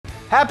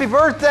Happy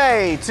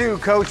birthday to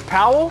Coach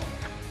Powell,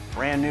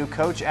 brand new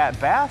coach at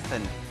Bath,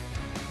 and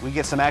we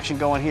get some action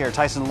going here.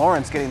 Tyson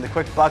Lawrence getting the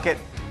quick bucket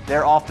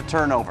there off the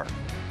turnover.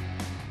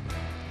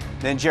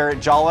 Then Jarrett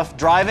Jolliffe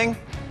driving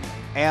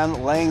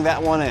and laying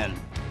that one in.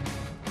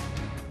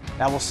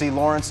 Now we'll see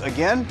Lawrence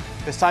again.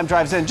 This time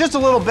drives in just a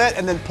little bit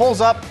and then pulls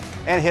up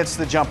and hits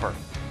the jumper.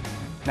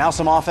 Now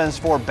some offense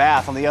for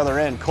Bath on the other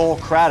end. Cole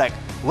Craddock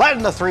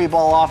letting the three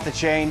ball off the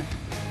chain.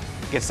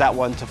 Gets that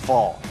one to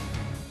fall.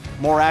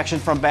 More action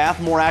from Bath,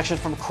 more action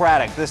from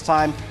Craddock. This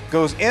time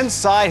goes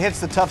inside, hits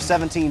the tough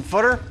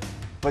 17-footer,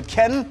 but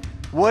Kenton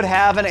would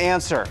have an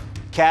answer.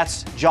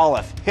 Cats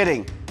Jolliffe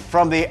hitting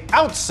from the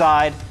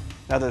outside.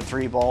 Another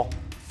three ball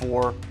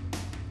for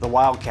the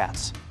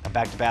Wildcats. Now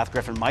back to Bath,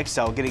 Griffin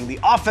Mikesell getting the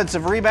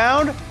offensive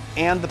rebound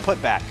and the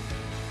putback.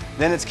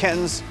 Then it's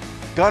Kenton's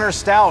Gunnar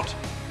Stout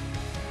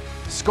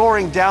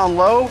scoring down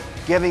low,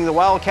 giving the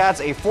Wildcats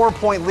a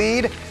 4-point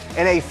lead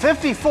and a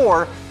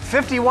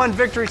 54-51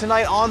 victory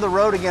tonight on the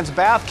road against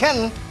Bath.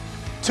 Kenton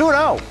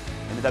 2-0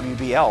 in the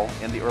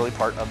WBL in the early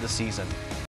part of the season.